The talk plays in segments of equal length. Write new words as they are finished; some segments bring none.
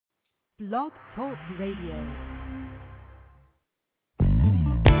Blog Talk Radio.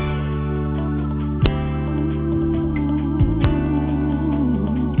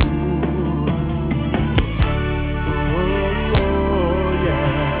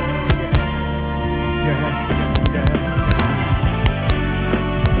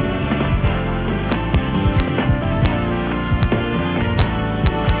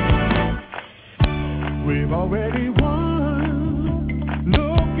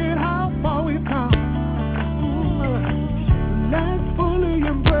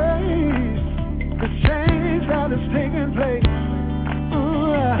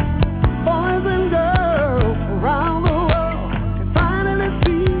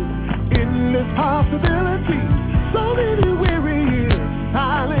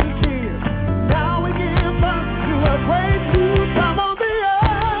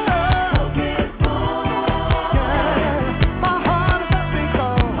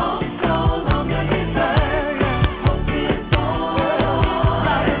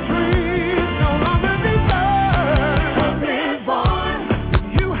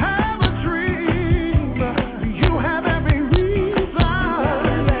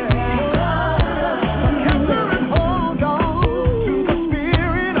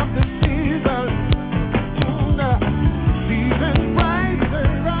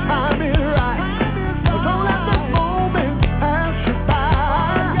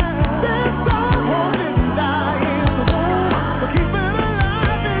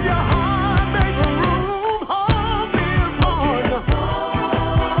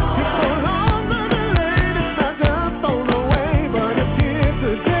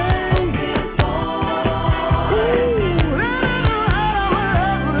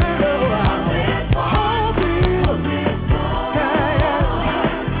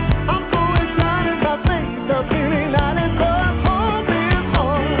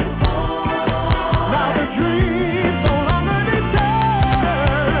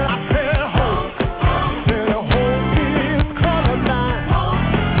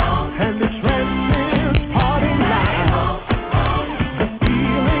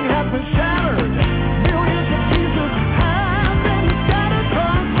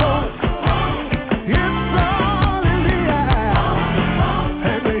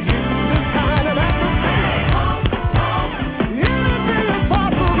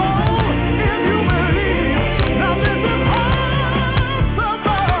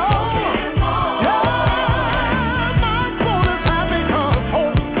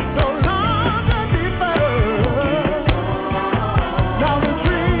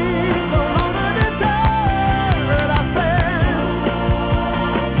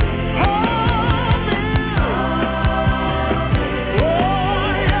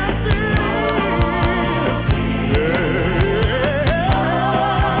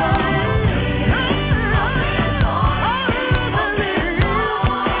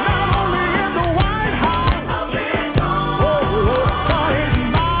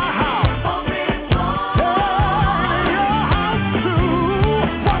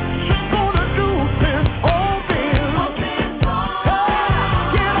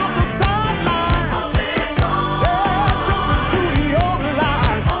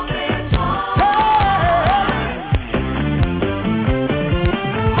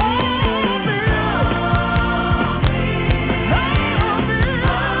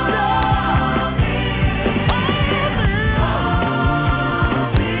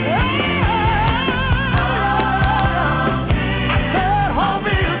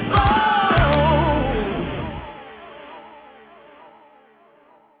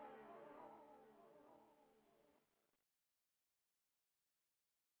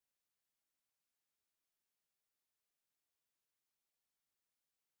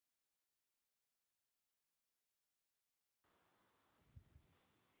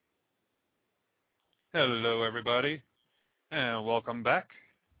 Hello, everybody, and welcome back.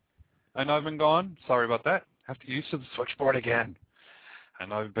 I know I've been gone. Sorry about that. Have to get used to the switchboard again. I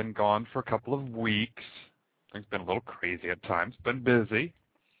know I've been gone for a couple of weeks. Things been a little crazy at times. Been busy.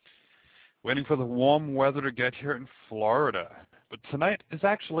 Waiting for the warm weather to get here in Florida. But tonight is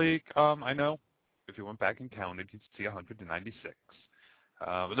actually, I know, if you went back and counted, you'd see 196.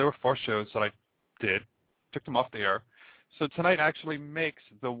 But there were 4 shows that I did. Took them off the air. So tonight actually makes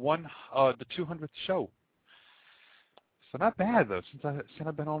the 200th show. So not bad though, since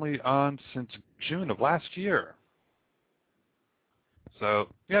I've been only on since June of last year. So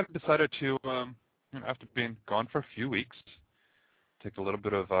yeah, I've decided to, after being gone for a few weeks, take a little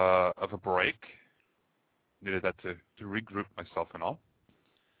bit of a break. Needed that to regroup myself and all.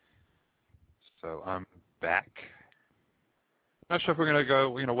 So I'm back. Not sure if we're going to go,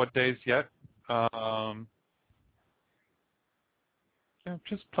 what days yet.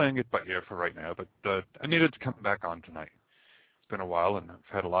 Just playing it by ear for right now, but I needed to come back on tonight. It's been a while, and I've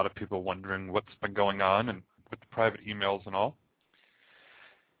had a lot of people wondering what's been going on and with the private emails and all.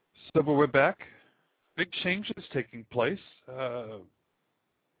 So, but we're back. Big changes taking place. I'm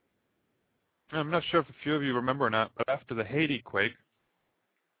not sure if a few of you remember or not, but after the Haiti quake,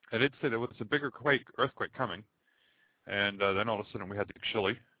 I did say there was a bigger earthquake coming, and then all of a sudden we had the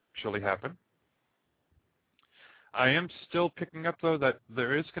Chile happen. I am still picking up, though, that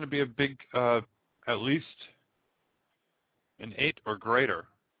there is going to be a big, at least an 8 or greater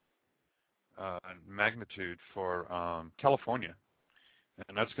magnitude for California.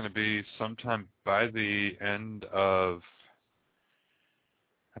 And that's going to be sometime by the end of,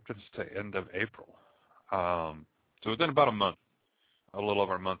 I have to say, end of April. So within about a month, a little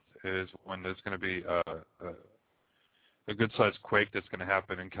over a month, is when there's going to be a good-sized quake that's going to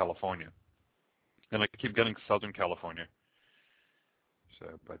happen in California. And I keep getting Southern California. So,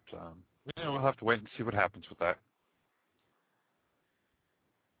 but we'll have to wait and see what happens with that.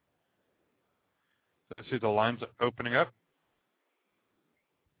 I see the lines are opening up.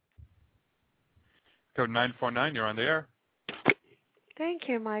 Code 949, you're on the air. Thank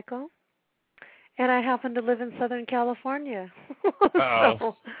you, Michael. And I happen to live in Southern California.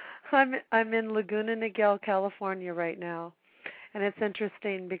 So I'm in Laguna Niguel, California right now. And it's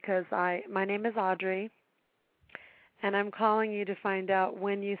interesting because my name is Audrey, and I'm calling you to find out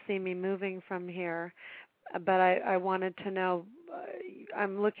when you see me moving from here. But I wanted to know,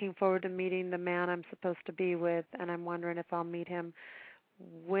 I'm looking forward to meeting the man I'm supposed to be with, and I'm wondering if I'll meet him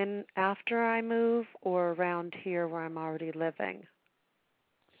after I move or around here where I'm already living.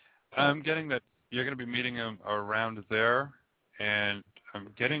 I'm getting that you're going to be meeting him around there, and I'm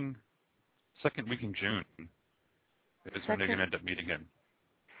getting second week in June is when you're going to end up meeting him.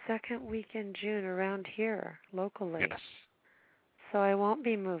 Second week in June around here, locally. Yes. So I won't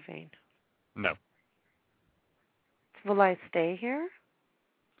be moving. No. Will I stay here?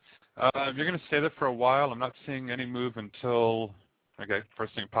 You're going to stay there for a while. I'm not seeing any move until,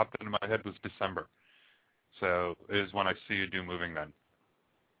 first thing that popped into my head was December. So is when I see you moving then.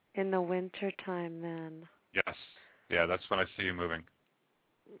 In the winter time then? Yes. Yeah, that's when I see you moving.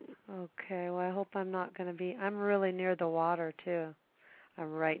 Okay, well, I hope I'm not going to be. I'm really near the water, too.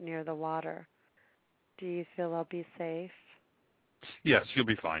 I'm right near the water. Do you feel I'll be safe? Yes, you'll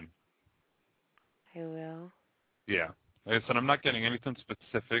be fine. I will? Yeah. Like I said, I'm not getting anything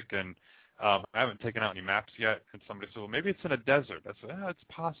specific, and I haven't taken out any maps yet. And somebody said, well, maybe it's in a desert. I said, it's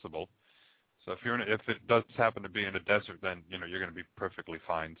possible. So if it does happen to be in a desert, then, you're going to be perfectly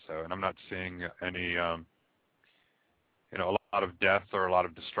fine. So, and I'm not seeing any, a lot of death or a lot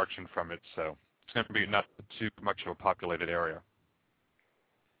of destruction from it. So it's going to be not too much of a populated area.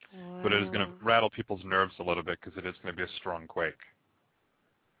 Wow. But it is going to rattle people's nerves a little bit because it is going to be a strong quake.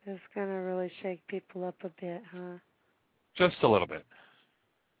 It's going to really shake people up a bit, huh? Just a little bit.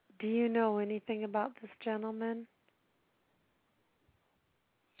 Do you know anything about this gentleman?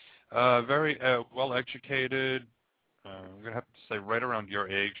 Very well educated. I'm going to have to say right around your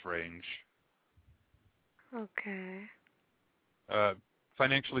age range. Okay.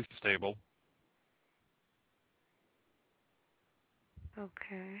 Financially stable.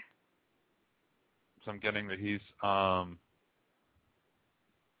 Okay. So I'm getting that he's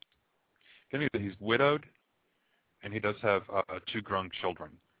widowed, and he does have 2 grown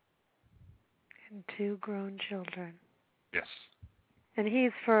children. And 2 grown children. Yes. And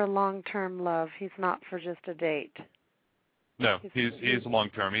he's for a long-term love. He's not for just a date. No, he's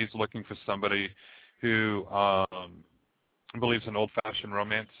long-term. He's looking for somebody who believes in old-fashioned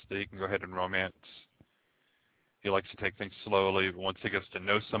romance, that he can go ahead and romance. He likes to take things slowly. But once he gets to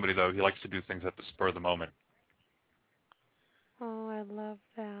know somebody, though, he likes to do things at the spur of the moment. Oh, I love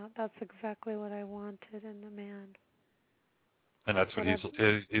that. That's exactly what I wanted in a man. And that's what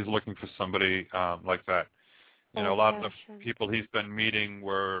he's looking for, somebody like that. A lot of the people he's been meeting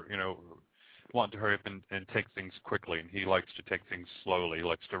were, want to hurry up and take things quickly, and he likes to take things slowly. He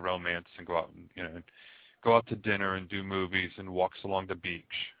likes to romance and go out and, go out to dinner and do movies and walks along the beach.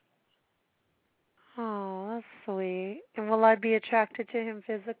 Oh, that's sweet. And will I be attracted to him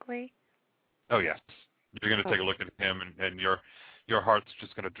physically? Oh, yes. You're going to take a look at him, and your heart's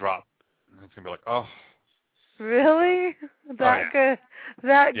just going to drop. And it's going to be like, oh. Really? That good?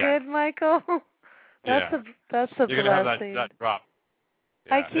 That good, Michael? That's a You're blessing. You're going to have that drop.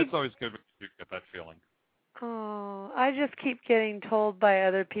 Yeah, it's always good when you get that feeling. Oh, I just keep getting told by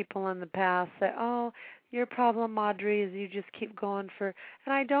other people in the past that, Your problem, Audrey, is you just keep going for,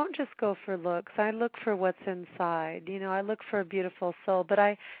 and I don't just go for looks. I look for what's inside. I look for a beautiful soul, but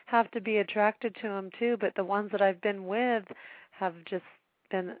I have to be attracted to them too. But the ones that I've been with have just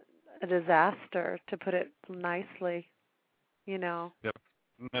been a disaster, to put it nicely. Yep.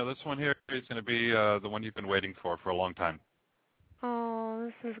 Now this one here is going to be the one you've been waiting for a long time.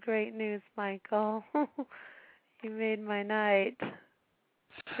 Oh, this is great news, Michael. You made my night.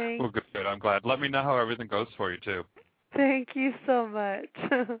 Well, good. I'm glad. Let me know how everything goes for you too. Thank you so much.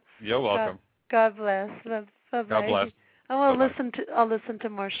 You're welcome. God bless. Bye-bye. God bless. I'll listen to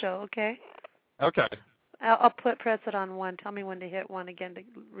more show. Okay. Okay. I'll press it on 1. Tell me when to hit 1 again to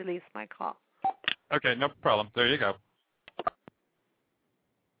release my call. Okay, no problem. There you go.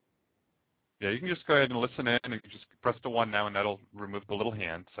 Yeah, you can just go ahead and listen in, and you just press the 1 now, and that'll remove the little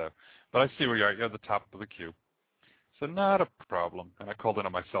hand. But I see where you are. You're at the top of the queue, so not a problem. And I called in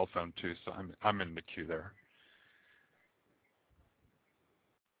on my cell phone too, so I'm in the queue there.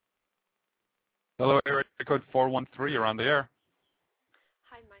 Hello, area code 413. You're on the air.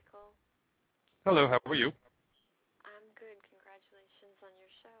 Hi, Michael. Hello, how are you? I'm good. Congratulations on your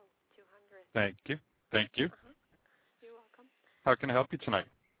show, 200th. Thank you. Thank you. You're welcome. How can I help you tonight?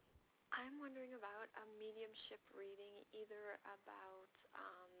 I'm wondering about a mediumship reading, either about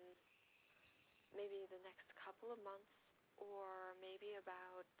maybe the next couple of months, or maybe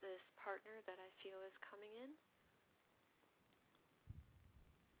about this partner that I feel is coming in.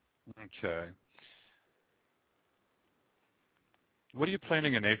 Okay. What are you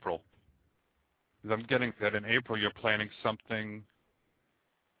planning in April? Because I'm getting that in April you're planning something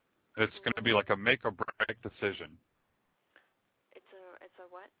that's going to be like a make or break decision. It's a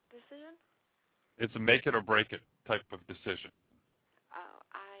what decision? It's a make it or break it type of decision. Oh,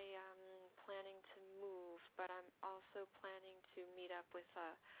 I am planning to move, but I'm also planning to meet up with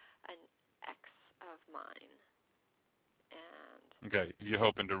an ex of mine. And Okay, you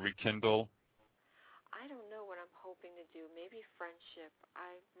hoping to rekindle? I don't know what I'm hoping to do. Maybe friendship.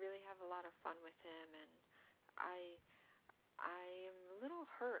 I really have a lot of fun with him, and I am a little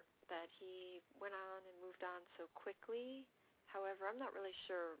hurt that he went on and moved on so quickly. However, I'm not really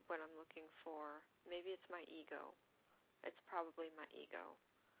sure what I'm looking for. Maybe it's my ego. It's probably my ego.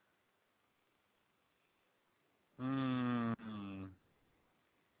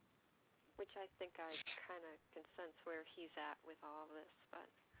 Which I think I kind of can sense where he's at with all of this, but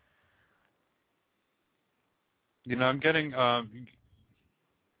I'm getting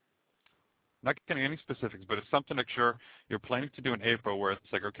not getting any specifics, but it's something that you're planning to do in April, where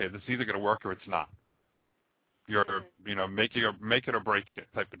it's like, okay, this is either going to work or it's not. You're make it or break it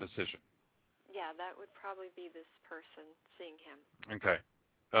type of decision. Yeah, that would probably be this person, seeing him. Okay.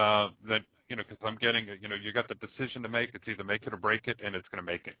 Then because I'm getting you got the decision to make. It's either make it or break it, and it's going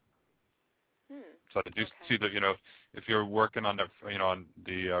to make it. So I do see that if you're working on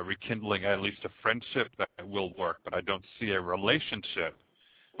the rekindling at least a friendship, that will work. But I don't see a relationship.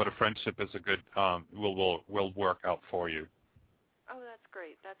 But a friendship is a good will work out for you. Oh, that's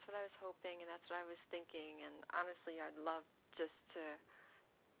great. That's what I was hoping, and that's what I was thinking. And honestly, I'd love just to.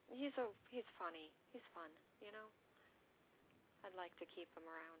 He's funny. He's fun. I'd like to keep him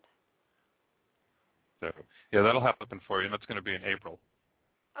around. So yeah, that'll happen for you, and that's going to be in April.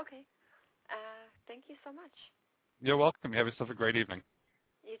 Okay. Thank you so much. You're welcome. You have yourself a great evening.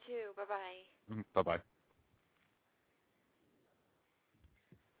 You too. Bye-bye. Bye-bye.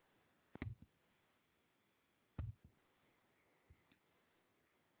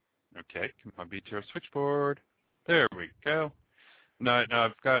 Okay, come on, be to our switchboard. There we go. Now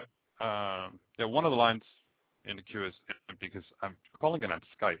I've got one of the lines in the queue is empty because I'm calling it on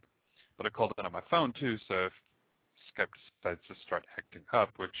Skype, but I called it on my phone too. So if Skype decides to start acting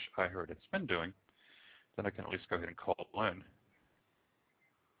up, which I heard it's been doing, then I can at least go ahead and call in.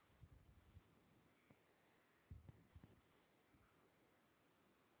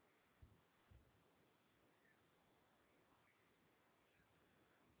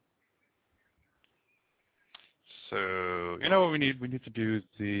 So, what we need? We need to do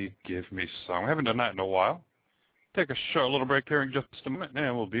the Give Me song. We haven't done that in a while. Take a short little break here in just a minute,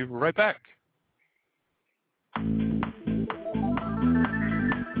 and we'll be right back.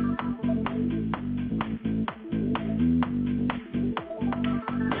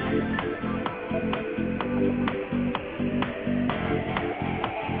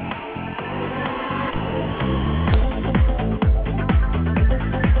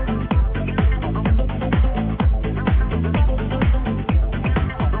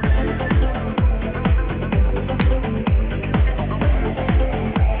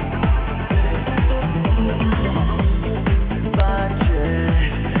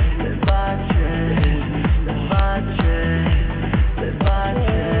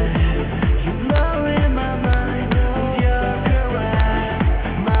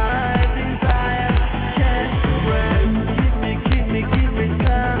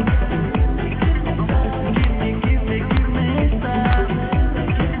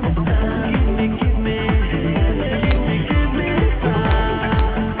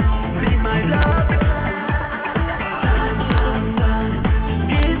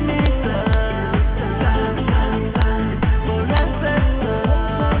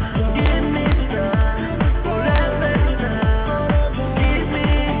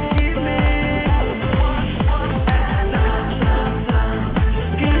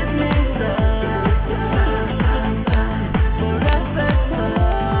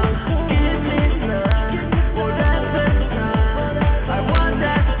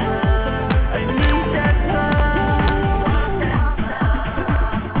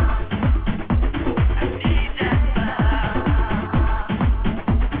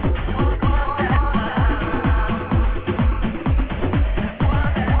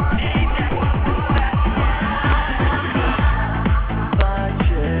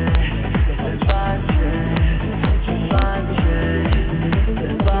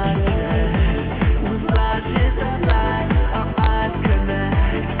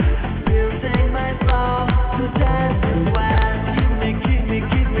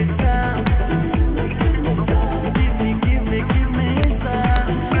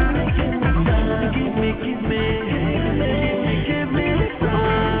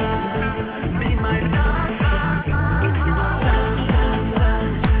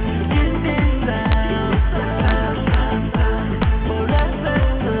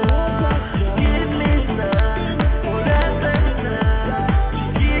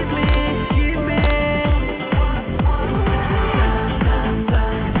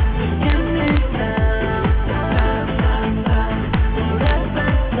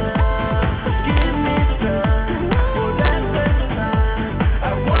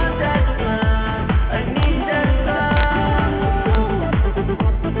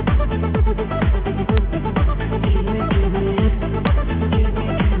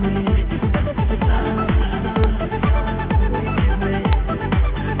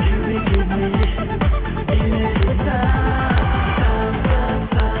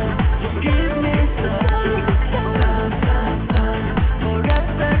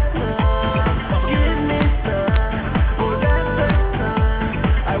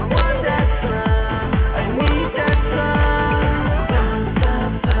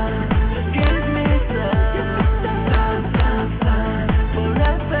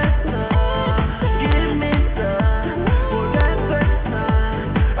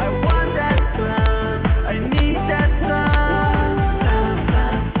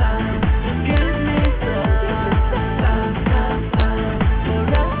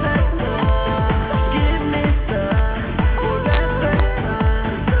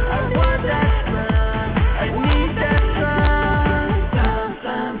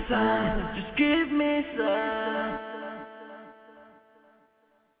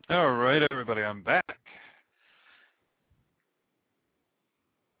 right, everybody, I'm back.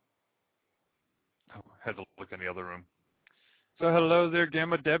 Oh, I had to look in the other room. So hello there,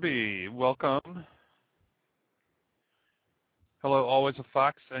 Gamma Debbie. Welcome. Hello, Always a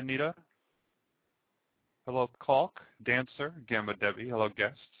Fox, Anita. Hello, Calk, Dancer, Gamma Debbie. Hello,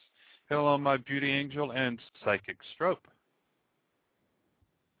 guests. Hello, my beauty angel and psychic Strope.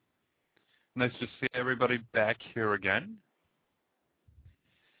 Nice to see everybody back here again.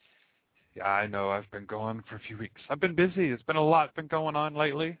 Yeah, I know I've been gone for a few weeks. I've been busy. There's been a lot been going on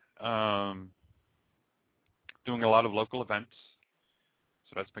lately. Doing a lot of local events.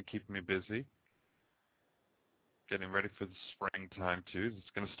 So that's been keeping me busy. Getting ready for the springtime, too. It's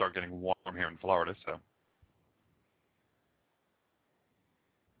going to start getting warm here in Florida, so.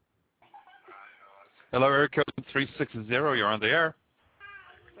 Hello, area code 360. You're on the air.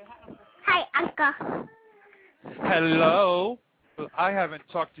 Hi, Uncle. Hello. I haven't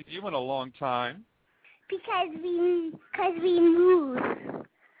talked to you in a long time. Because we moved.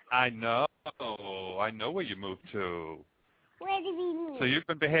 I know where you moved to. Where did we move? So you've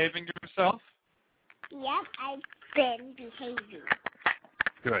been behaving yourself? Yep, I've been behaving.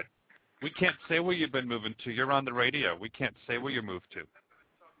 Good. We can't say where you've been moving to. You're on the radio. We can't say where you moved to.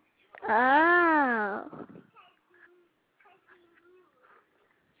 Oh.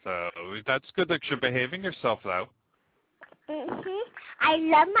 So that's good that you're behaving yourself, though. I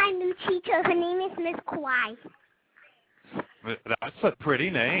love my new teacher. Her name is Miss Kwai. That's a pretty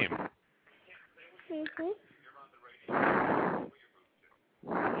name.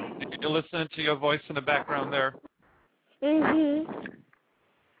 You listening to your voice in the background there? I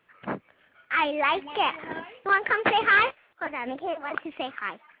like it. You want to come say hi? Hold on, okay, I want to say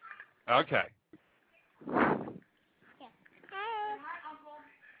hi. Okay.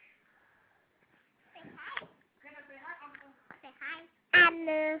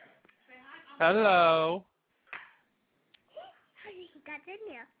 Hello. Hello. He got in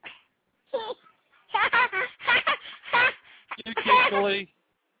there. You giggly.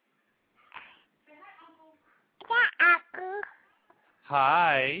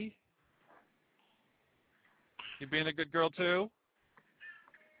 Hi. You being a good girl, too?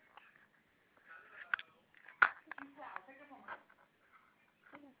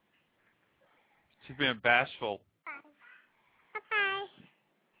 She's being bashful.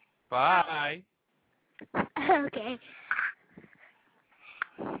 Bye. Bye. Okay.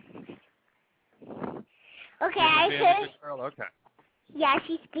 Okay, I heard. Okay. Yeah,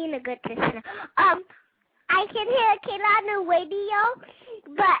 she's being a good listener. I can hear Kayla on the radio,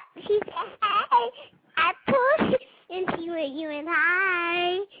 but she said hi. I push and she went you and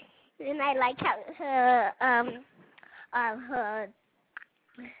hi, and I like how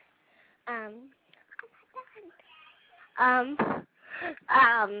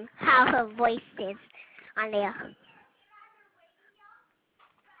how her voice is on there.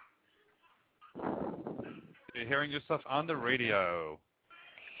 You're hearing yourself on the radio.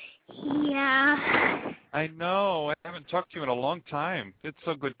 Yeah. I know. I haven't talked to you in a long time. It's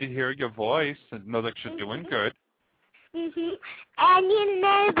so good to hear your voice and know that you're doing good. And you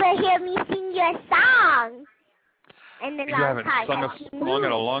never hear me sing your song. You haven't sung a song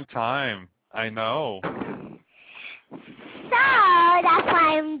in a long time. I know. So that's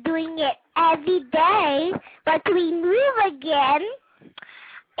why I'm doing it every day. But we move again.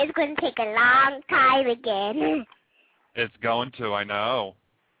 It's going to take a long time again. It's going to, I know.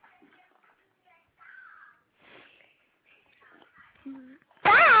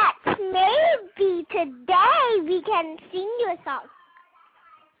 But maybe today we can sing you a song.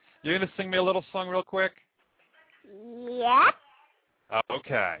 You're going to sing me a little song real quick? Yeah.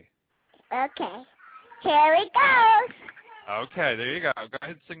 Okay. Okay. Here it goes. Okay, there you go. Go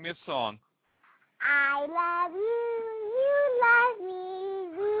ahead and sing me a song. I love you, you love me,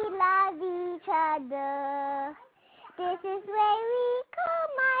 we love each other. This is the way we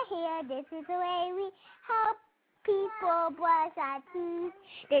comb our hair, this is the way we help people brush our teeth.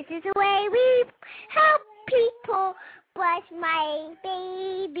 This is the way we help people brush my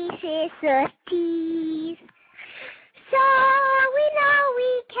baby sister's teeth. So we know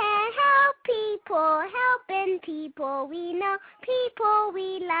we can help people, helping people we know, people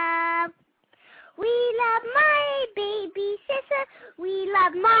we love. We love my baby sister, we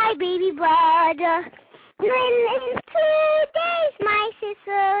love my baby brother. In 2 days my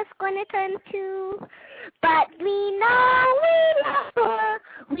sister's gonna turn 2. But we know we love her,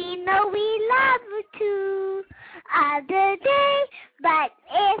 we know we love her too. Other day, but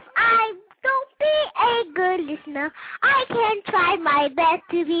if I don't be a good listener, I can try my best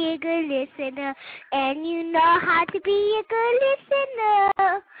to be a good listener. And you know how to be a good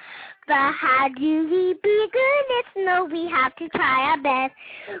listener. But how do we be good? It's no, we have to try our best.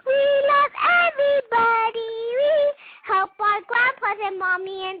 We love everybody. We help our grandpas and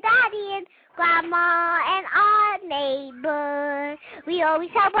mommy and daddy and grandma and our neighbors. We always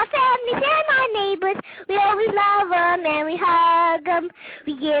help our families and our neighbors. We always love them and we hug them.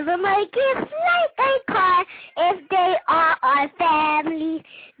 We give them a gift like a car if they are our family.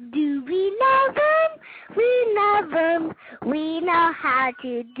 Do we love them? We love them. We know how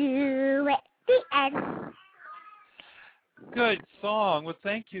to do it. The end. Good song. Well,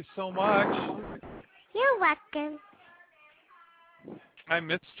 thank you so much. You're welcome. I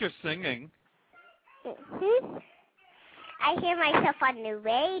missed your singing. I hear myself on the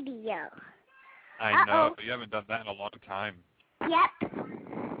radio. I know. You haven't done that in a long time. Yep.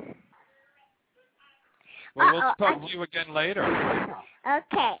 Well, we'll talk to you again later.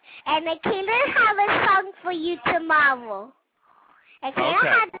 Okay. And I can have a song for you tomorrow. I can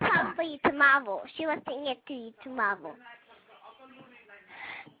have a song for you tomorrow. She will sing it to you tomorrow.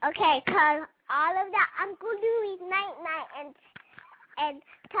 Okay, tell all of the Uncle Louie night-night and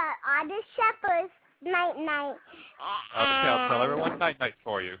tell all the shepherds night-night. Okay, I'll tell everyone night-night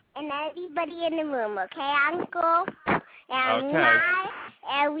for you. And everybody in the room, okay, Uncle? And okay.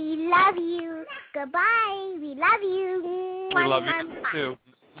 And we love you. Goodbye. We love you. We love you too.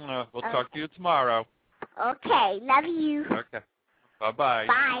 We'll talk to you tomorrow. Okay, love you. Okay. Bye-bye.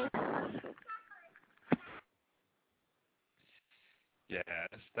 Bye. Yes,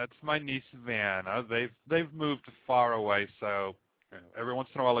 that's my niece Vanna. They've moved far away, so every once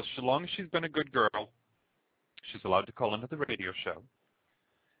in a while, as long as she's been a good girl, she's allowed to call into the radio show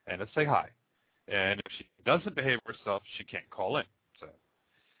and to say hi. And if she doesn't behave herself, she can't call in. So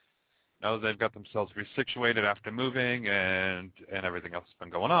now that they've got themselves resituated after moving and everything else that's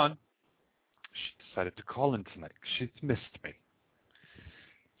been going on, she decided to call in tonight. She's missed me.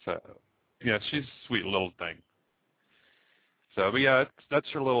 So, yeah, she's a sweet little thing. So, but yeah, that's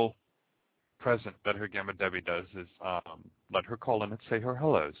her little present that her Gamma Debbie does is let her call in and say her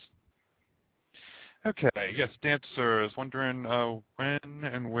hellos. Okay, yes, Dancer is wondering when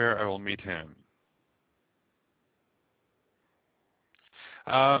and where I will meet him.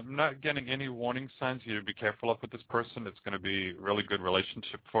 I'm not getting any warning signs. You be careful up with this person. It's going to be a really good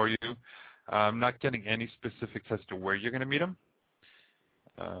relationship for you. I'm not getting any specifics as to where you're going to meet him.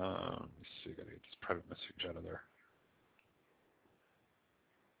 Let me see, I got to get this private message out of there.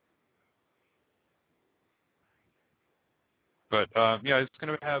 But yeah, it's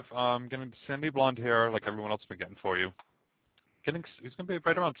going to have getting sandy blonde hair like everyone else has been getting for you. He's going to be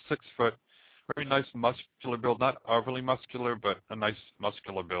right around 6 foot. Very nice muscular build, not overly muscular, but a nice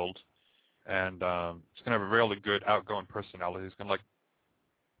muscular build. And he's going to have a really good outgoing personality. He's going to like,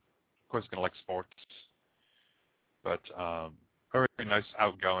 of course, going to like sports, but very nice,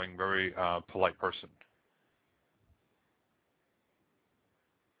 outgoing, very polite person.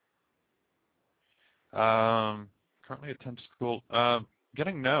 Currently attends school.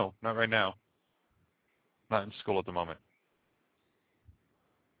 Getting no, not right now. Not in school at the moment.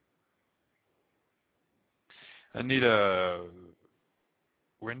 Anita,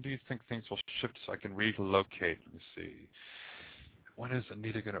 when do you think things will shift so I can relocate? Let me see. When is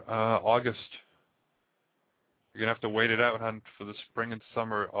Anita going to? August. You're going to have to wait it out for the spring and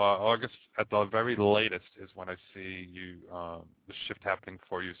summer. August at the very latest is when I see you the shift happening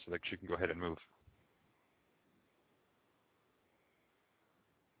for you so that you can go ahead and move.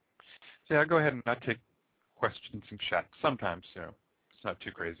 So yeah, I'll go ahead and not take questions in chat. Sometimes, it's not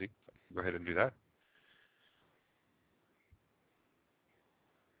too crazy. Go ahead and do that.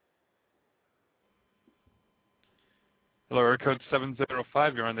 Hello, area code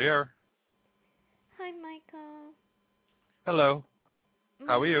 705. You're on the air. Hi, Michael. Hello.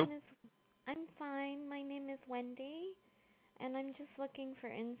 How are you? I'm fine. My name is Wendy, and I'm just looking for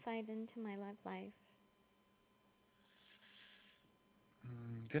insight into my love life.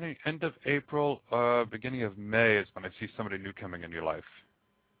 Getting end of April, beginning of May is when I see somebody new coming in your life.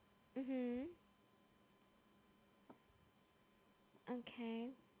 Mhm. Okay.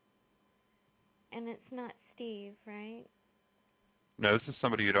 And it's not Steve, right? No, this is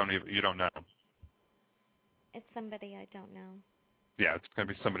somebody you don't know. It's somebody I don't know. Yeah, it's going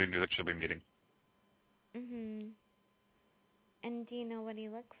to be somebody new that you'll be meeting. Mhm. And do you know what he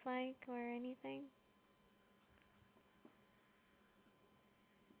looks like or anything?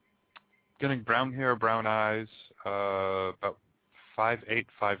 Getting brown hair, brown eyes, about 5'8",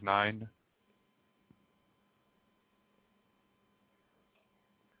 5'9".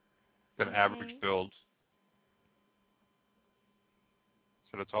 Got an average build.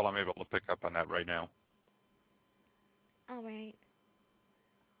 So that's all I'm able to pick up on that right now. All right.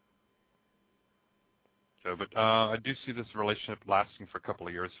 So, but I do see this relationship lasting for a couple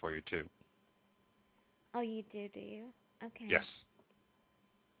of years for you too. Oh, you do you? Okay. Yes.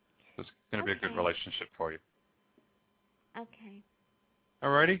 So it's going to be a good relationship for you. Okay.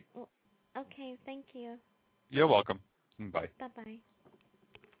 Alrighty? Well, okay, thank you. You're welcome. Bye. Bye-bye.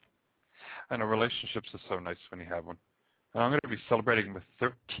 I know relationships are so nice when you have one. And I'm going to be celebrating the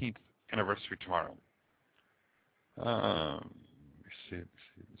 13th anniversary tomorrow. Let me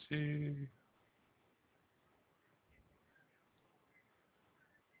see.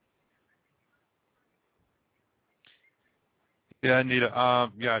 Yeah, Anita.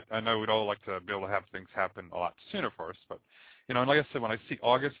 Yeah, I know we'd all like to be able to have things happen a lot sooner for us, but and like I said, when I see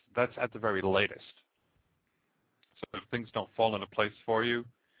August, that's at the very latest. So if things don't fall into place for you,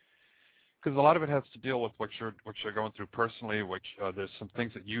 because a lot of it has to deal with what you're going through personally, which there's some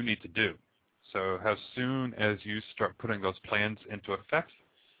things that you need to do. So as soon as you start putting those plans into effect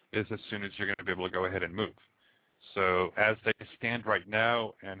is as soon as you're going to be able to go ahead and move. So as they stand right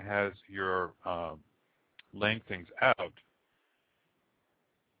now and as you're laying things out,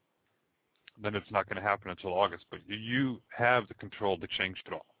 then it's not going to happen until August. But you have the control to change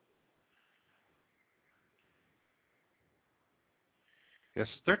it all. Yes,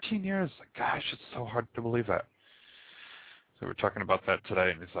 13 years. Gosh, it's so hard to believe that. So we're talking about that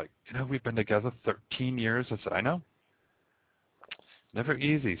today, and he's like, we've been together 13 years. I said, I know. Never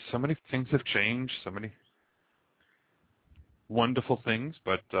easy. So many things have changed, so many wonderful things,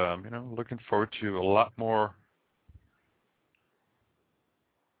 but, looking forward to a lot more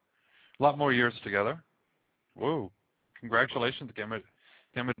years together. Whoa. Congratulations again,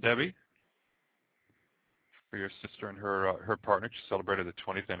 Debbie, for your sister and her partner. She celebrated the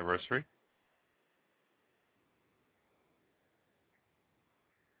 20th anniversary.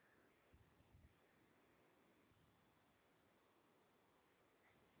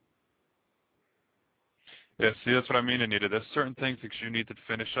 Yeah, see, that's what I mean, Anita. There's certain things that you need to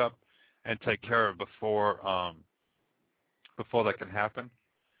finish up and take care of before that can happen.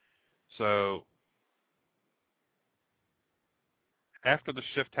 So after the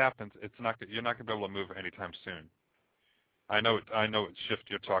shift happens, you're not going to be able to move anytime soon. I know what shift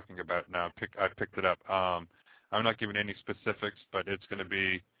you're talking about now. I picked it up. I'm not giving any specifics, but it's going to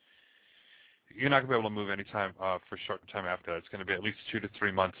be. You're not going to be able to move anytime for a short time after that. It's going to be at least 2 to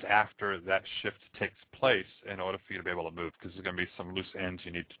 3 months after that shift takes place in order for you to be able to move, because there's going to be some loose ends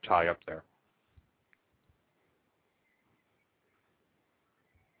you need to tie up there.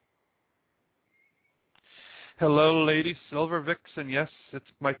 Hello, Lady Silver Vixen. Yes, it's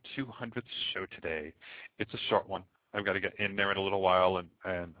my 200th show today. It's a short one. I've got to get in there in a little while and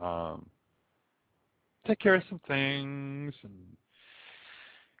take care of some things.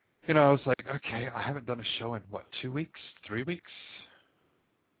 And, I was like, okay, I haven't done a show in, 2 weeks, 3 weeks?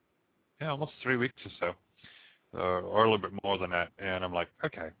 Yeah, almost 3 weeks or so, or a little bit more than that. And I'm like,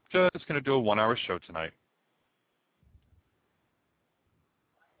 okay, just going to do a 1-hour show tonight.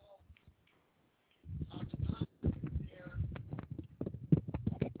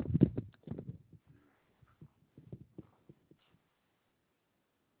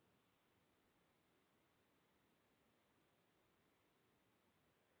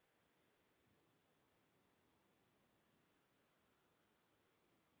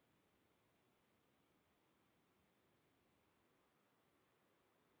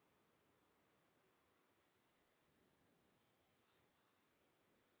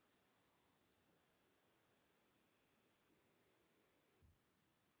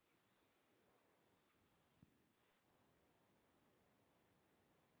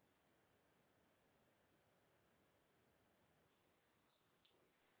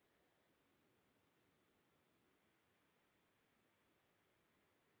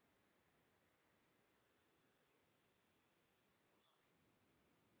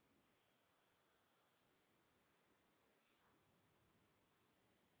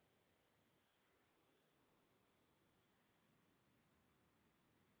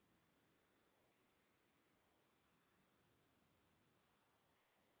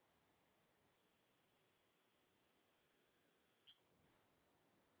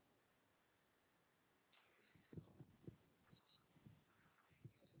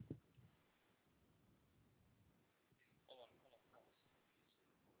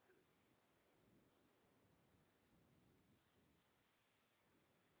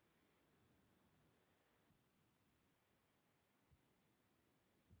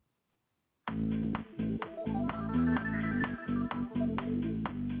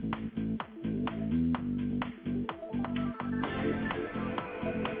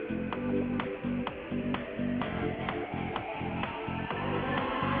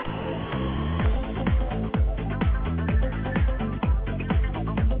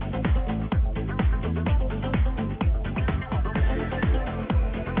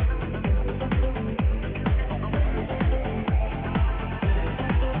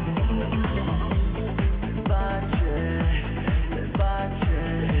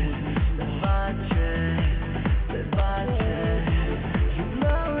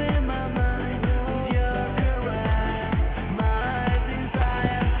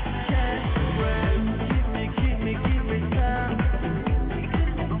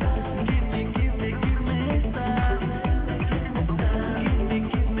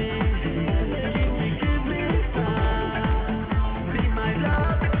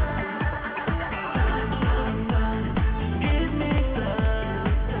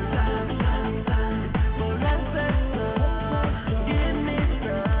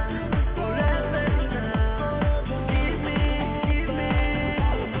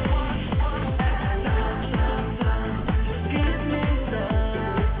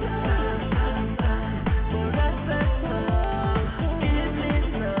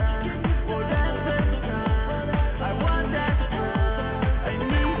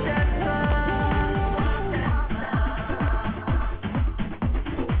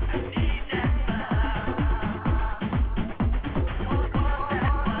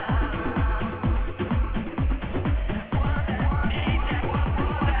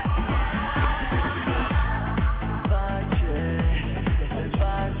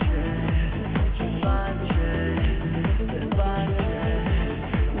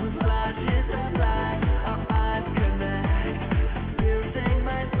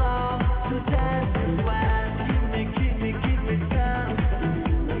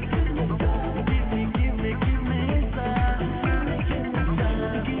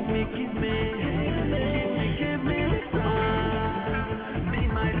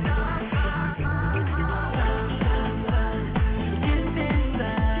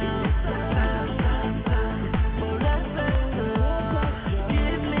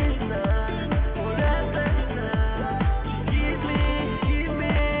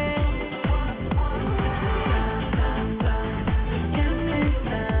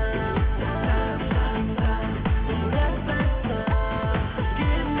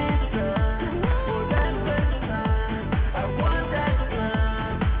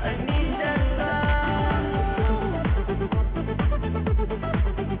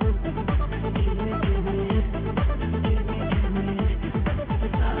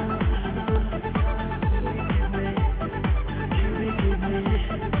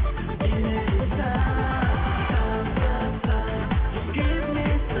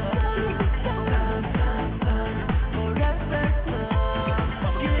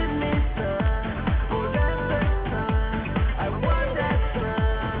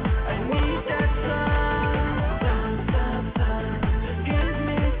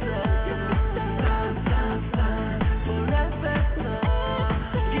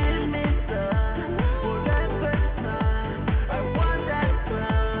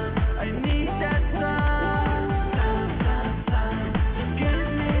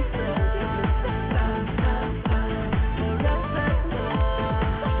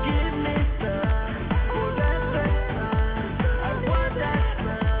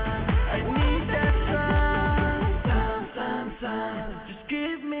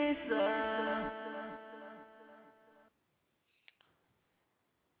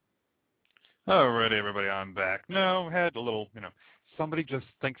 Alrighty, everybody, I'm back. No, had a little, somebody just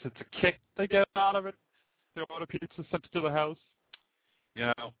thinks it's a kick they get out of it. They order pizza sent to the house.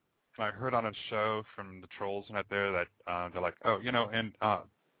 I heard on a show from the trolls out there that they're like, and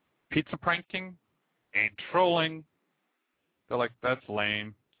pizza pranking ain't trolling. They're like, that's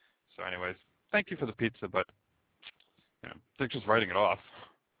lame. So anyways, thank you for the pizza, but, they're just writing it off.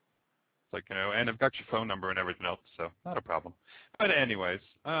 It's like, and I've got your phone number and everything else, so not a problem. But anyways,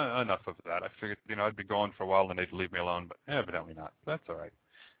 enough of that. I figured, I'd be going for a while and they'd leave me alone, but evidently not. That's all right.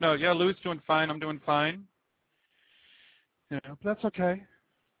 No, yeah, Lou's doing fine. I'm doing fine. But that's okay.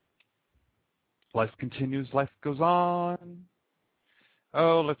 Life continues. Life goes on.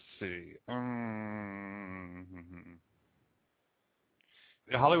 Oh, let's see.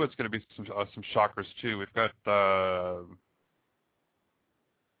 Hollywood's going to be some shockers, too. We've got...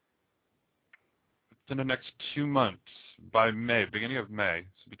 in the next 2 months, by May, beginning of May,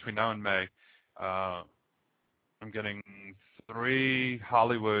 so between now and May, I'm getting 3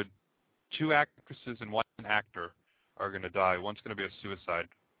 Hollywood, 2 actresses and 1 actor are going to die. One's going to be a suicide,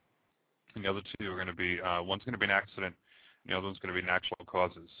 and the other 2 are going to be, one's going to be an accident, and the other one's going to be natural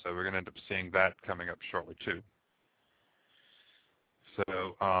causes. So we're going to end up seeing that coming up shortly, too.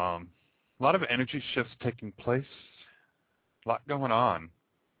 So a lot of energy shifts taking place, a lot going on.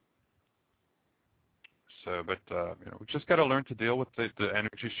 So, but, we just got to learn to deal with the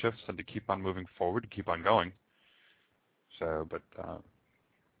energy shifts and to keep on moving forward, to keep on going. So, but,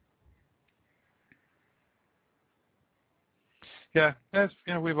 yeah, as,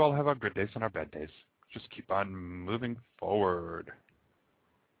 we all have our good days and our bad days. Just keep on moving forward.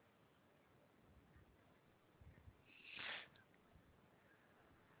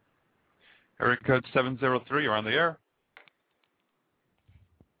 Area code 703, you're on the air.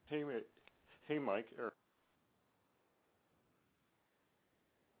 Hey, Mike.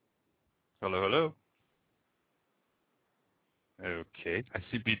 Hello, hello. Okay, I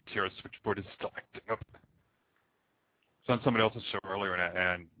see BTR switchboard is still acting up. It's on somebody else's show earlier,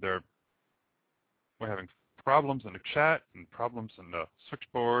 and we're having problems in the chat and problems in the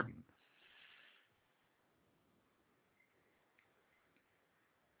switchboard.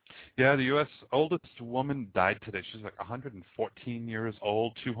 Yeah, the U.S. oldest woman died today. She's like 114 years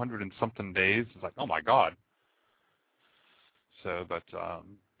old, 200 and something days. It's like, oh my God. So, but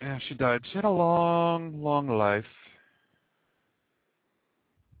yeah, she died. She had a long, long life.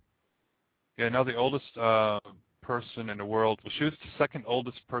 Yeah, now the oldest person in the world. Well, she was the 2nd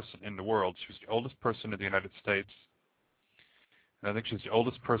oldest person in the world. She was the oldest person in the United States. And I think she's the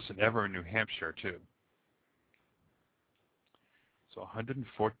oldest person ever in New Hampshire, too. So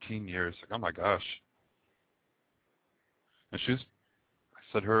 114 years. Like, oh, my gosh. And I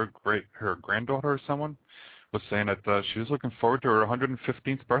said her granddaughter or someone was saying that she was looking forward to her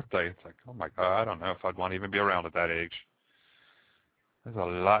 115th birthday. It's like, oh, my God, I don't know if I'd want to even be around at that age. There's a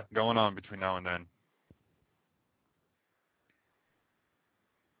lot going on between now and then.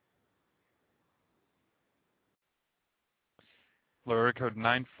 Area code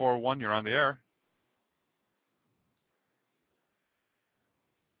 941, you're on the air.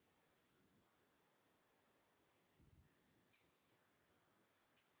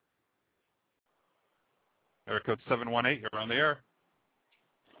 Area code 718, you're on the air.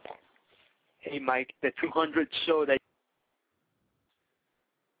 Hey, Mike, the 200th show that...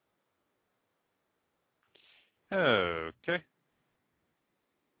 Okay.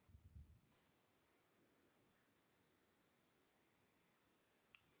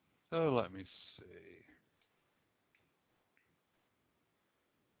 So let me see.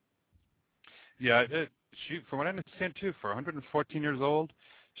 Yeah, from what I understand too, for 114 years old,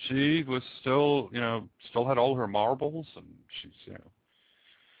 she was still had all her marbles, and she'd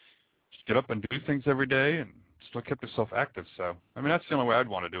get up and do things every day, and still kept herself active. So, I mean, that's the only way I'd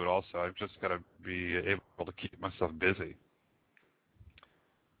want to do it. Also, I've just got to be able to keep myself busy.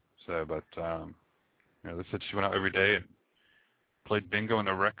 So, but they said she went out every day and played bingo in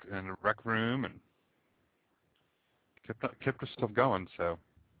the rec room and kept herself going. So,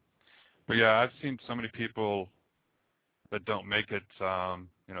 but yeah, I've seen so many people that don't make it.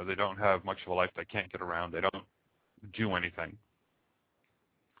 They don't have much of a life. They can't get around. They don't do anything.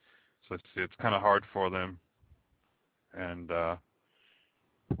 So it's kind of hard for them. And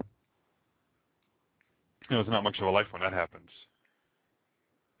there's not much of a life when that happens.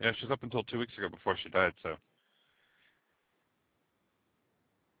 Yeah, she's up until 2 weeks ago before she died. So.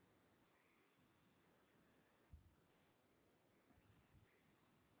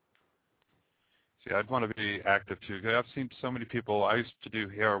 See, I'd want to be active too. I've seen so many people. I used to do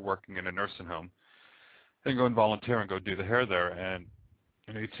hair working in a nursing home, and go and volunteer and go do the hair there. And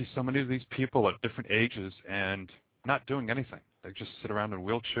You see so many of these people at different ages and not doing anything. They just sit around in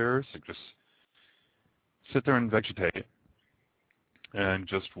wheelchairs. They just sit there and vegetate and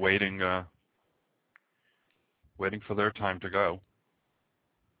just waiting for their time to go.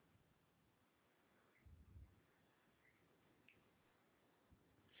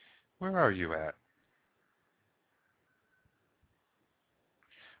 Where are you at?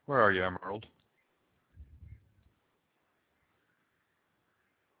 Where are you, Emerald?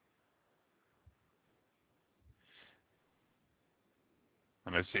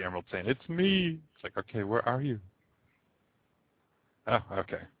 And I see Emerald saying, "It's me." It's like, okay, where are you? Oh,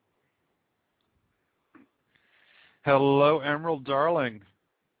 okay. Hello, Emerald, darling.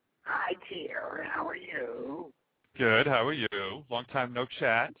 Hi, dear. How are you? Good. How are you? Long time no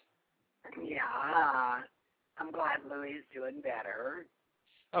chat. Yeah. I'm glad Louie is doing better.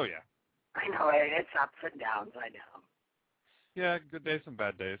 Oh, yeah. I know it's ups and downs, I know. Yeah, good days and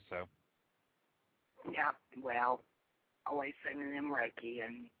bad days, so. Yeah, well, always sending him Reiki,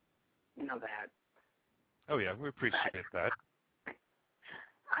 and you know that. Oh, yeah, we appreciate that.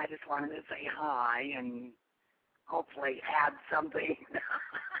 I just wanted to say hi and hopefully add something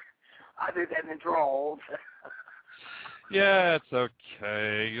other than the trolls. Yeah, it's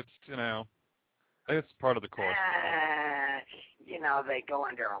okay. It's, it's part of the course. They go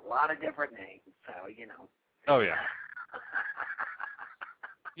under a lot of different names, so. Oh, yeah.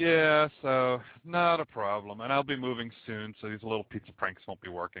 Yeah, so not a problem. And I'll be moving soon, so these little pizza pranks won't be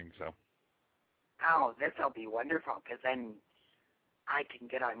working, so. Oh, this will be wonderful, because then I can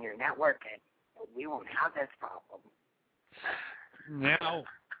get on your network and we won't have this problem.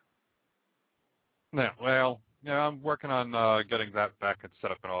 I'm working on getting that back and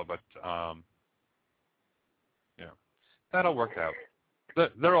set up and all, but, that'll work out.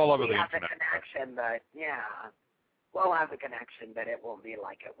 They're all over the internet. We have the connection, but, yeah. We'll have the connection, but it won't be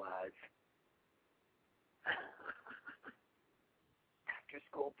like it was. After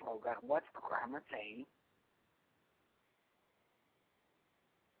school program. What's the grammar saying?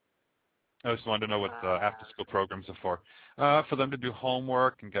 I just wanted to know what after-school programs are for. For them to do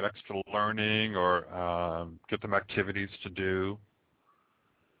homework and get extra learning or get them activities to do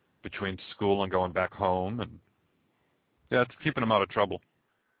between school and going back home. And yeah, it's keeping them out of trouble.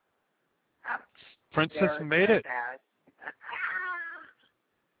 Princess made it.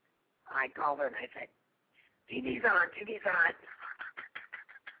 I called her and I said, TV's on.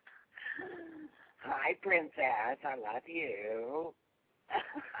 Hi, Princess. I love you.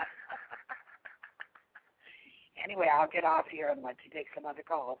 Anyway, I'll get off here and let you take some other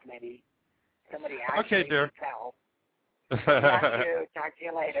calls. Maybe somebody actually okay, dear. needs help. Love you. Talk to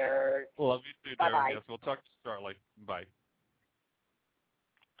you later. Love you too, dear. Bye-bye. Yes, we'll talk to Starlight. Bye.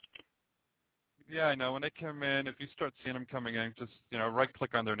 Yeah, I know. When they come in, if you start seeing them coming in, just,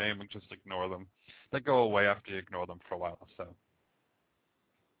 right-click on their name and just ignore them. They go away after you ignore them for a while, so.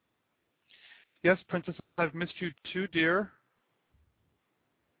 Yes, Princess, I've missed you too, dear.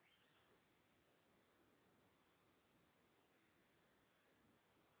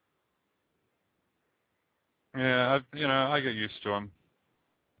 Yeah, I get used to them.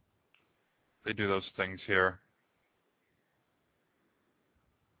 They do those things here.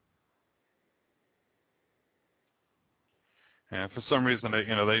 Yeah, for some reason,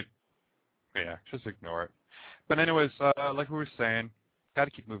 just ignore it. But anyways, like we were saying, got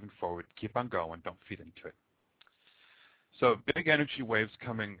to keep moving forward. Keep on going. Don't feed into it. So big energy waves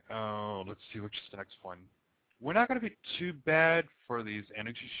coming. Oh, let's see, which is the next one. We're not going to be too bad for these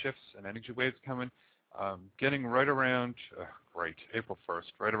energy shifts and energy waves coming. Getting right around, April 1st.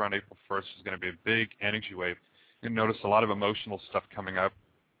 Right around April 1st is going to be a big energy wave. You'll notice a lot of emotional stuff coming up.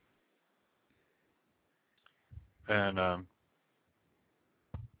 And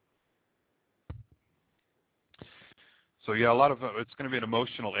so, yeah, it's going to be an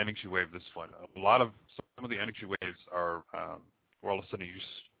emotional energy wave, this one. Some of the energy waves are, where all of a sudden you're just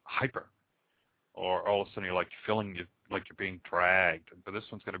hyper. Or all of a sudden you're feeling like you're being dragged. But this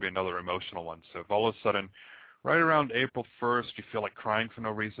one's going to be another emotional one. So if all of a sudden, right around April 1st, you feel like crying for no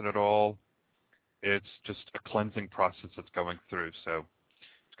reason at all, it's just a cleansing process that's going through. So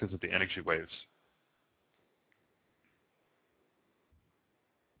it's because of the energy waves.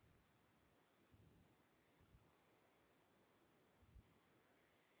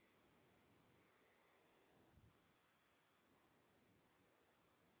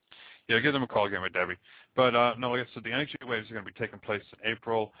 Yeah, give them a call again with Debbie. But no, like I said, the energy waves are going to be taking place in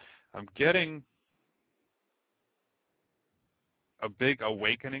April. I'm getting a big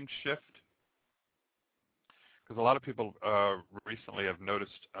awakening shift because a lot of people recently have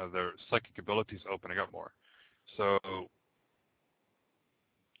noticed their psychic abilities opening up more. So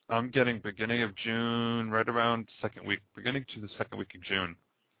I'm getting beginning of June, right around beginning to the second week of June.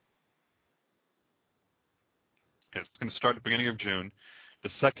 It's going to start at the beginning of June. The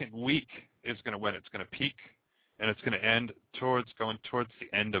second week is when it's going to peak, and it's going to end going towards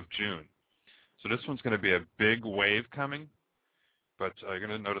the end of June. So this one's going to be a big wave coming, but you're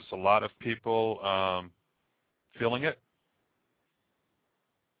going to notice a lot of people feeling it.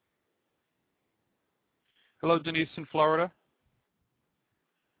 Hello, Denise in Florida.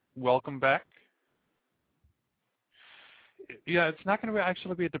 Welcome back. Yeah, it's not going to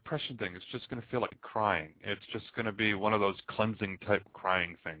actually be a depression thing. It's just going to feel like crying. It's just going to be one of those cleansing type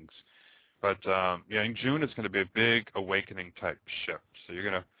crying things. But yeah, in June it's going to be a big awakening type shift. So you're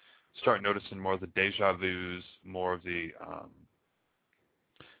going to start noticing more of the deja vus, more of the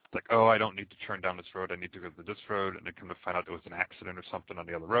like, oh, I don't need to turn down this road. I need to go to this road, and then come to find out there was an accident or something on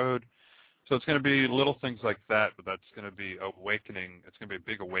the other road. So it's going to be little things like that, but that's going to be awakening. It's going to be a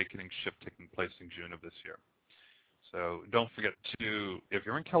big awakening shift taking place in June of this year. So don't forget to, if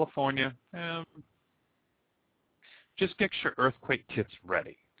you're in California, just get your earthquake kits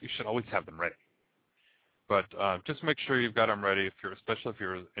ready. You should always have them ready. But just make sure you've got them ready, especially if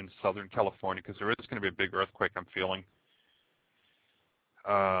you're in Southern California, because there is going to be a big earthquake, I'm feeling,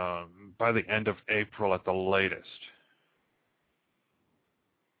 by the end of April at the latest.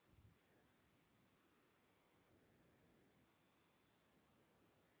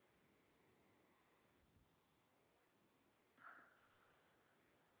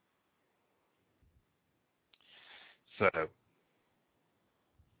 So,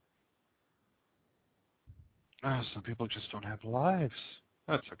 some people just don't have lives.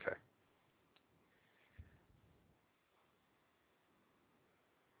 That's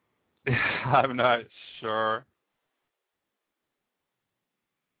okay. I'm not sure.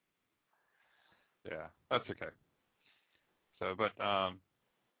 Yeah, that's okay. So, but,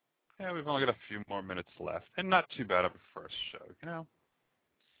 yeah, we've only got a few more minutes left, and not too bad of a first show, you know.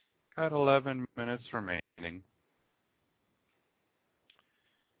 Got 11 minutes remaining.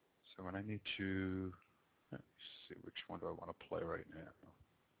 So when I need to, let's see, which one do I want to play right now?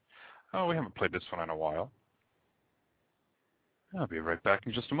 Oh, we haven't played this one in a while. I'll be right back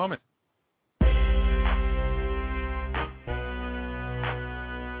in just a moment.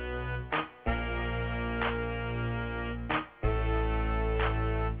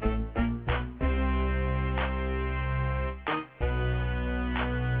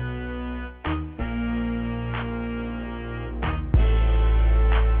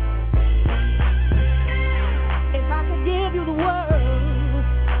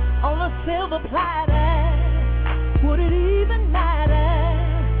 Silver platter, would it even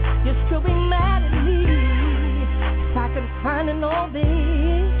matter? You'd still be mad at me if I could find an old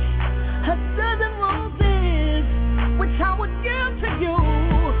bitch, a dozen roses, which I would give to you.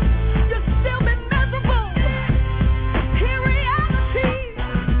 You'd still be miserable. In reality,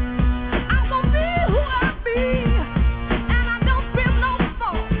 I won't be who I be, and I don't feel no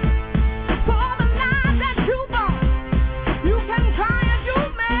fault for all the lies that you bought. You can try as you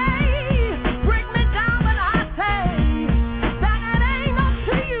may.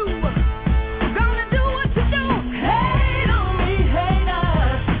 Hate on me, hate on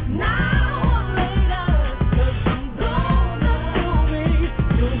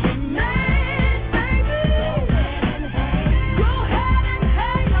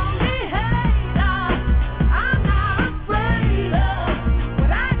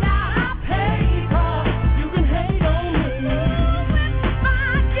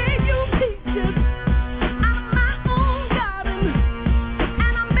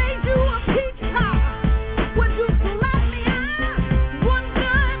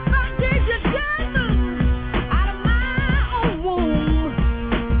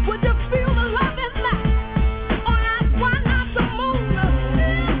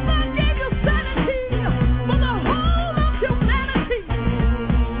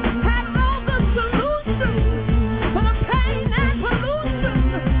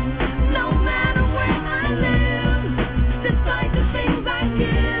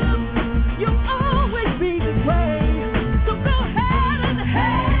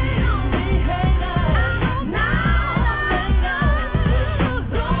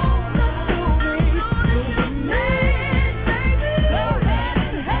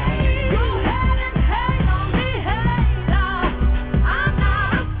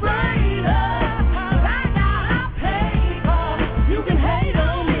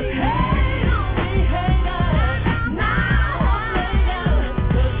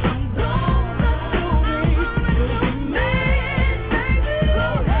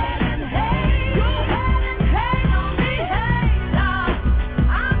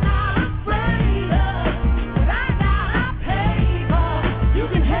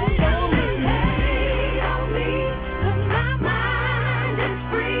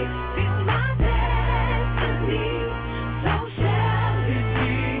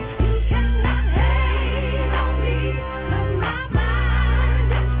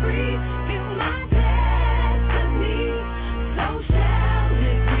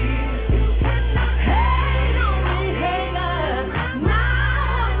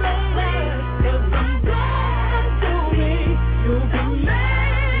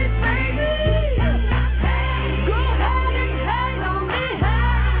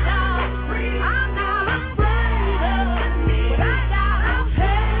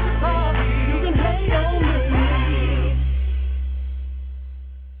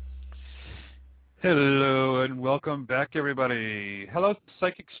Welcome back, everybody. Hello,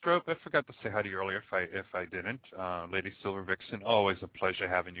 Psychic Stroke. I forgot to say hi to you earlier if I didn't. Lady Silver Vixen, always a pleasure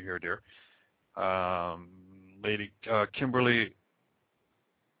having you here, dear. Lady Kimberly,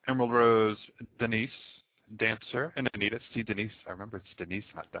 Emerald Rose, Denise, Dancer, and Anita. See, Denise, I remember it's Denise,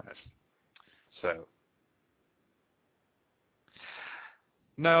 not Dennis. So,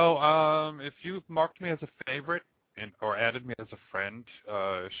 no, if you've marked me as a favorite or added me as a friend,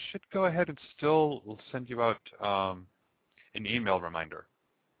 should go ahead and still send you out an email reminder.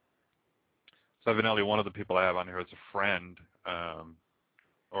 So evidently one of the people I have on here as a friend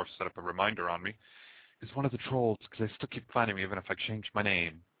or set up a reminder on me is one of the trolls because they still keep finding me even if I change my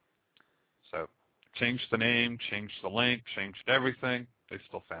name. So changed the name, changed the link, changed everything. They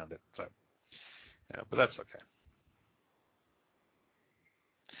still found it. So, yeah, but that's okay.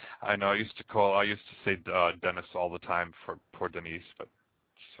 I know I used to say Dennis all the time for poor Denise, but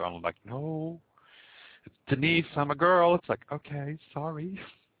so I'm like, no, it's Denise, I'm a girl. It's like, okay, sorry.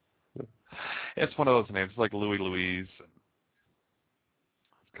 It's one of those names, like Louis Louise, and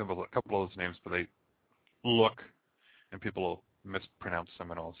a couple of those names, but they look, and people will mispronounce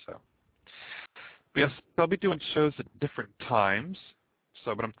them and all, so. But yes, I'll be doing shows at different times,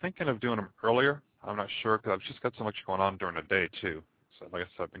 so, but I'm thinking of doing them earlier. I'm not sure, because I've just got so much going on during the day, too. So, like I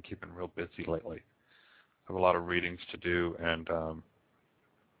said, I've been keeping real busy lately. I have a lot of readings to do, and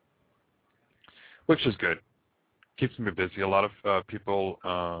which is good. Keeps me busy. A lot of people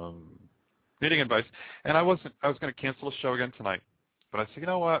needing advice. And I was going to cancel the show again tonight, but I said, you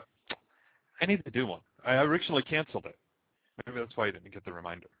know what? I need to do one. I originally canceled it. Maybe that's why I didn't get the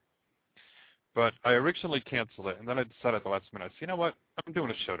reminder. But I originally canceled it, and then I decided at the last minute, I said, you know what? I'm doing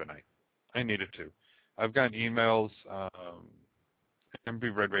a show tonight. I needed to. I've gotten emails,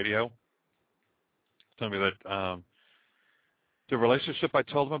 MB Red Radio, telling me that the relationship I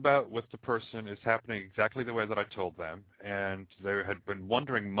told them about with the person is happening exactly the way that I told them, and they had been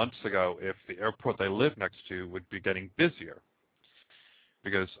wondering months ago if the airport they live next to would be getting busier,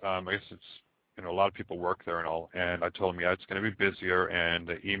 because I guess it's, you know, a lot of people work there and all, and I told them, yeah, it's going to be busier, and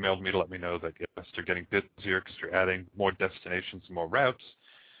they emailed me to let me know that, yes, they're getting busier because they're adding more destinations and more routes,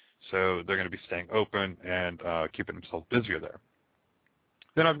 so they're going to be staying open and keeping themselves busier there.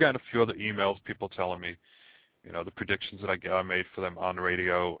 Then I've gotten a few other emails, people telling me, you know, the predictions that I made for them on the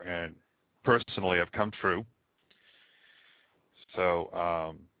radio and personally have come true.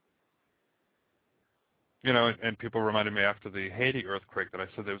 So, you know, and people reminded me after the Haiti earthquake that I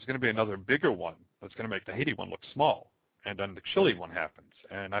said there was going to be another bigger one that's going to make the Haiti one look small. And then the Chile one happens.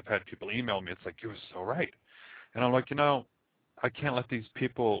 And I've had people email me, it's like, you were so right. And I'm like, you know, I can't let these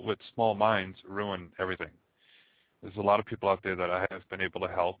people with small minds ruin everything. There's a lot of people out there that I have been able to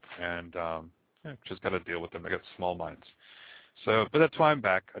help, and just got to deal with them. They got small minds. So, but that's why I'm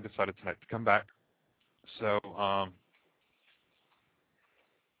back. I decided tonight to come back. So,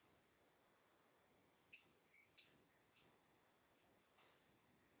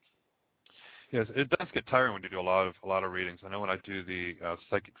 yes, it does get tiring when you do a lot of readings. I know when I do the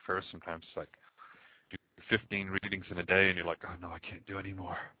psychic fair, sometimes it's like do 15 readings in a day, and you're like, oh no, I can't do any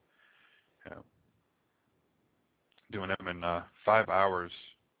more. You know, doing them in 5 hours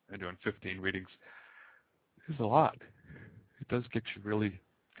and doing 15 readings is a lot. It does get you really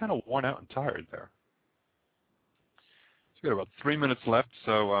kind of worn out and tired there. So we got about 3 minutes left,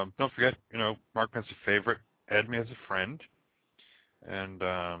 so don't forget, you know, mark me as a favorite, add me as a friend, and you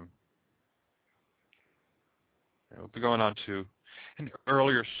know, we'll be going on to an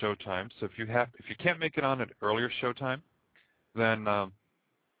earlier show time. So if you can't make it on an earlier show time, then you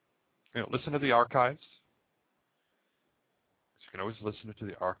know, listen to the archives. So you can always listen to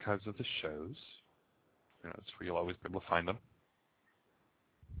the archives of the shows. You know, that's where you'll always be able to find them.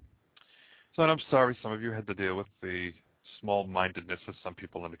 So, and I'm sorry some of you had to deal with the small-mindedness of some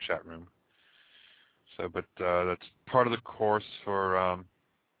people in the chat room. So, but that's part of the course for a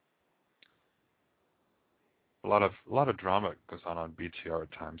lot of drama goes on BTR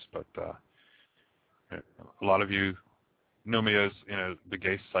at times. But a lot of you know me as, you know, the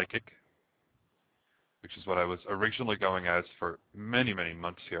gay psychic, which is what I was originally going as for many, many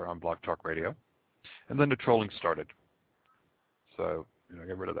months here on Blog Talk Radio, and then the trolling started. So, you know, I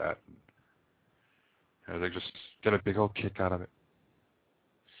got rid of that. You know, they just get a big old kick out of it.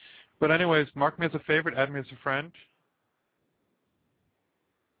 But anyways, mark me as a favorite, add me as a friend.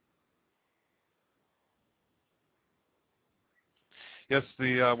 Yes,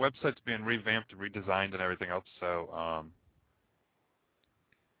 the website's being revamped and redesigned and everything else, so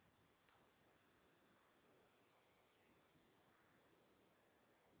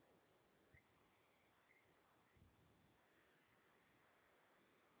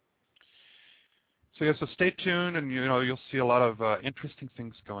So yeah, so stay tuned, and you'll see a lot of interesting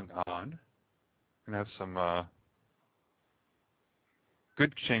things going on. We're gonna have some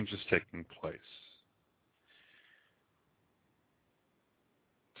good changes taking place.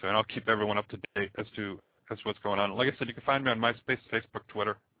 So, and I'll keep everyone up to date as to what's going on. Like I said, you can find me on MySpace, Facebook,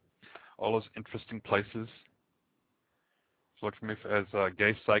 Twitter, all those interesting places. So look for me as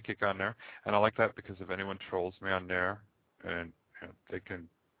Gay Psychic on there, and I like that because if anyone trolls me on there, and they can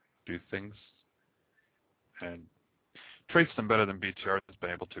do things and trace them better than BTR has been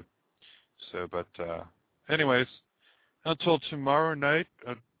able to. So, but anyways, until tomorrow night,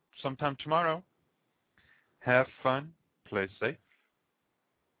 sometime tomorrow, have fun, play safe.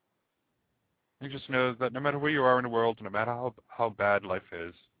 And just know that no matter where you are in the world, no matter how bad life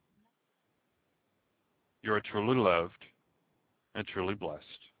is, you are truly loved and truly blessed.